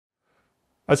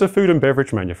As a food and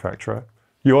beverage manufacturer,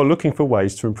 you are looking for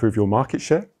ways to improve your market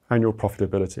share and your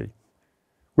profitability.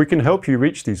 We can help you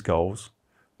reach these goals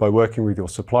by working with your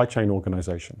supply chain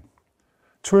organization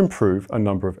to improve a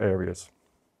number of areas.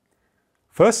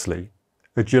 Firstly,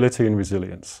 agility and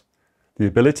resilience, the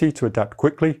ability to adapt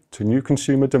quickly to new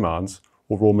consumer demands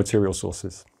or raw material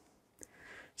sources.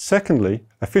 Secondly,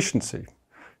 efficiency,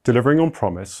 delivering on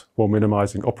promise while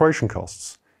minimizing operation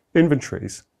costs,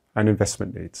 inventories, and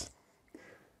investment needs.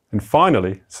 And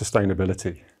finally,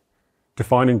 sustainability,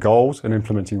 defining goals and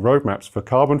implementing roadmaps for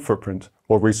carbon footprint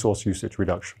or resource usage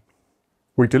reduction.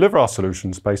 We deliver our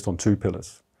solutions based on two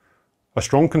pillars: a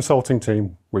strong consulting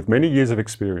team with many years of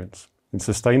experience in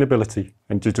sustainability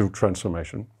and digital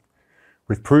transformation,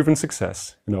 with proven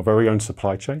success in our very own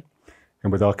supply chain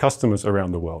and with our customers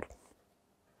around the world.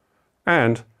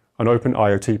 And an open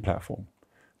IoT platform,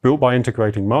 built by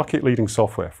integrating market-leading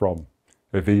software from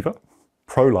AVEVA,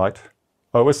 ProLeiT,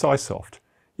 OSIsoft,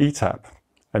 ETAP,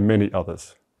 and many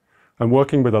others, and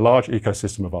working with a large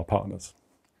ecosystem of our partners.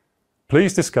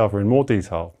 Please discover in more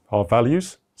detail our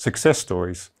values, success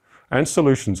stories, and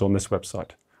solutions on this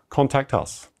website. Contact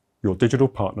us, your digital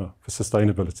partner for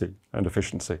sustainability and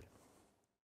efficiency.